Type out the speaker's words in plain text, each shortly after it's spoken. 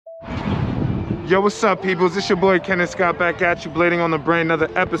Yo, what's up, peoples? It's your boy Kenneth Scott back at you, blading on the brain. Another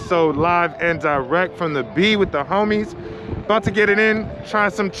episode live and direct from the B with the homies. About to get it in, try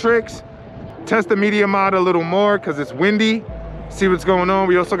some tricks, test the media mod a little more because it's windy. See what's going on.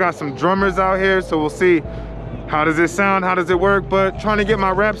 We also got some drummers out here, so we'll see how does it sound, how does it work, but trying to get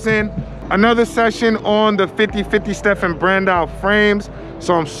my reps in. Another session on the 50/50 Stefan Brandow frames,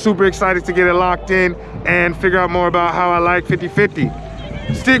 so I'm super excited to get it locked in and figure out more about how I like 50/50.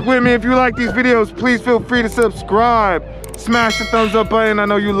 Stick with me. If you like these videos, please feel free to subscribe. Smash the thumbs up button. I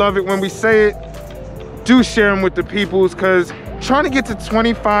know you love it when we say it. Do share them with the peoples, because trying to get to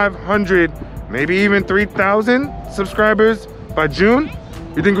 2,500, maybe even 3,000 subscribers by June.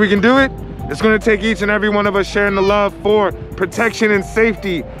 You think we can do it? It's going to take each and every one of us sharing the love for protection and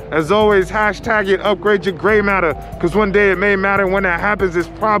safety. As always, hashtag it, upgrade your gray matter, because one day it may matter. When that happens, it's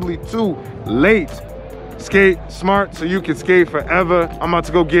probably too late. Skate smart so you can skate forever. I'm about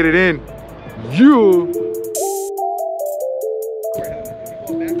to go get it in. You.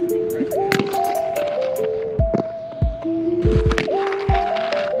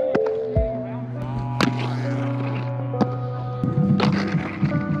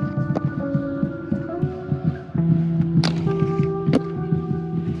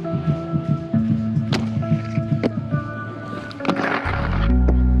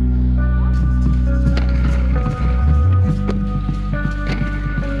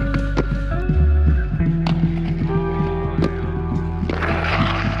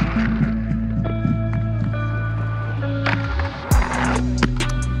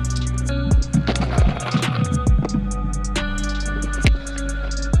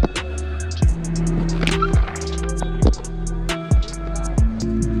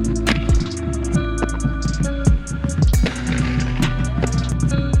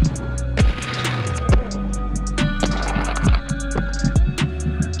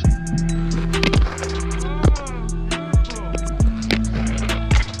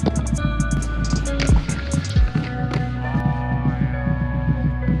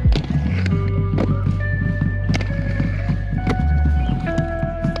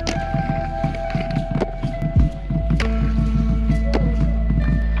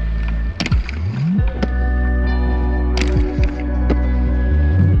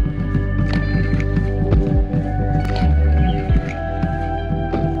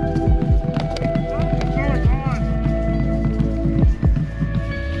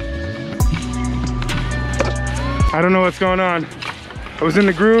 I don't know what's going on. I was in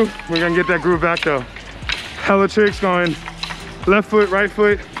the groove. We're gonna get that groove back though. Hella tricks going left foot, right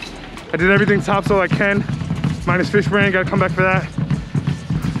foot. I did everything topsoil I can, minus fish brain. Gotta come back for that.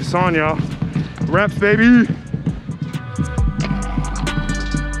 It's on, y'all. Reps, baby.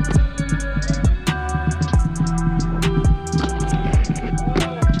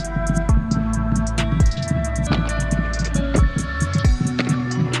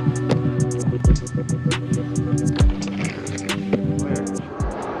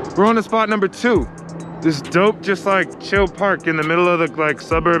 We're on to spot number 2. This dope, just like chill park in the middle of the like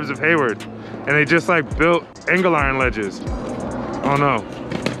suburbs of Hayward. And they just like built angle iron ledges. Oh no.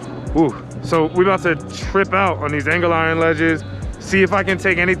 Ooh. So we're about to trip out on these angle iron ledges. See if I can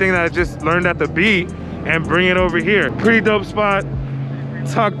take anything that I just learned at the B and bring it over here. Pretty dope spot.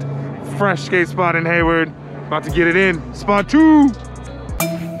 Tucked, fresh skate spot in Hayward. About to get it in. Spot 2.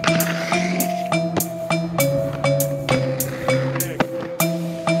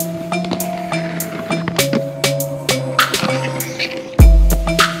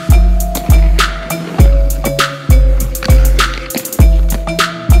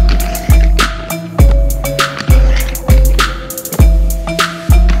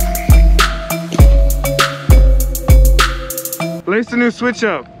 Laced the new switch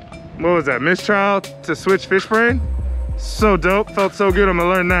up. What was that? Mistrial to switch fish brain? So dope. Felt so good. I'm gonna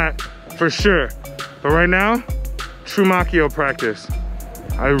learn that for sure. But right now, true Makio practice.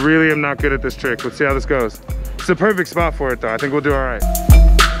 I really am not good at this trick. Let's see how this goes. It's a perfect spot for it though. I think we'll do all right.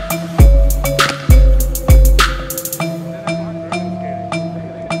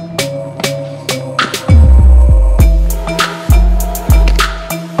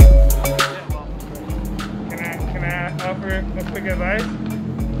 Advice?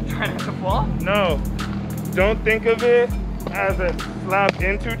 Trying to fall? No. Don't think of it as a slap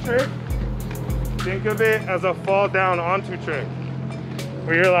into trick. Think of it as a fall down onto trick.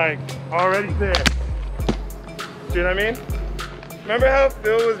 Where you're like already there. Do you know what I mean? Remember how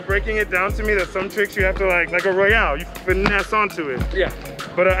Phil was breaking it down to me that some tricks you have to like a Royale, you finesse onto it. Yeah.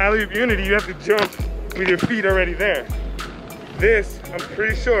 But an alley-oop unity, you have to jump with your feet already there. This, I'm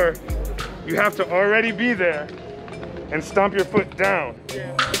pretty sure, you have to already be there and stomp your foot down.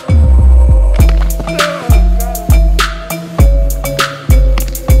 Yeah.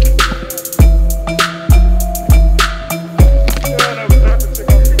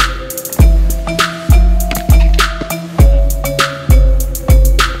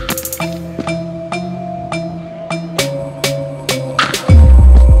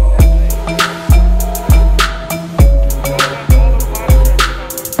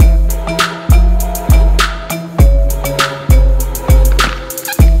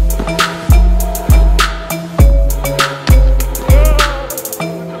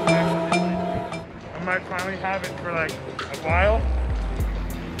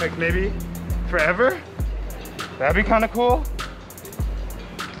 forever. That'd be kind of cool.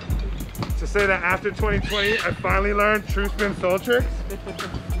 To say that after 2020, I finally learned Truspin Soul tricks.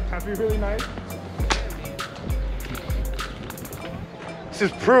 That'd be really nice. This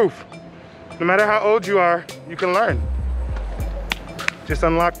is proof. No matter how old you are, you can learn. Just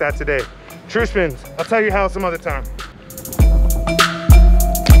unlock that today. Truspins, I'll tell you how some other time.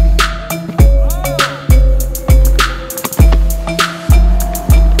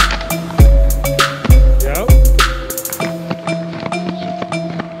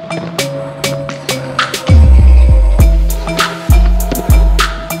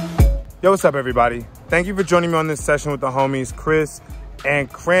 Yo, what's up everybody? Thank you for joining me on this session with the homies, Chris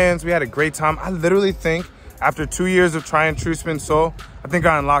and Krans. We had a great time. I literally think after 2 years of trying Truspin Soul, I think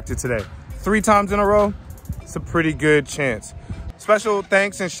I unlocked it today. 3 times in a row, it's a pretty good chance. Special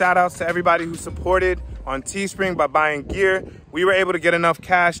thanks and shout outs to everybody who supported on Teespring by buying gear. We were able to get enough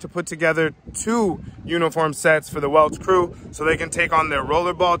cash to put together 2 uniform sets for the Welch crew so they can take on their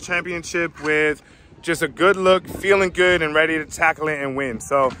rollerball championship with just a good look, feeling good, and ready to tackle it and win.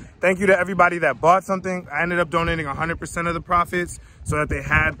 So thank you to everybody that bought something. I ended up donating 100% of the profits so that they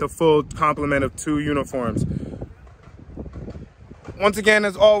had the full complement of 2 uniforms. Once again,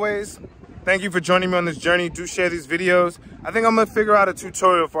 as always, thank you for joining me on this journey. Do share these videos. I think I'm gonna figure out a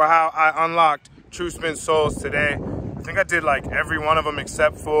tutorial for how I unlocked Truspin Souls today. I think I did like every one of them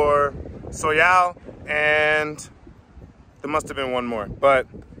except for Soyal, and there must have been one more. But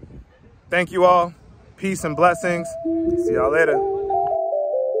thank you all. Peace and blessings. See y'all later.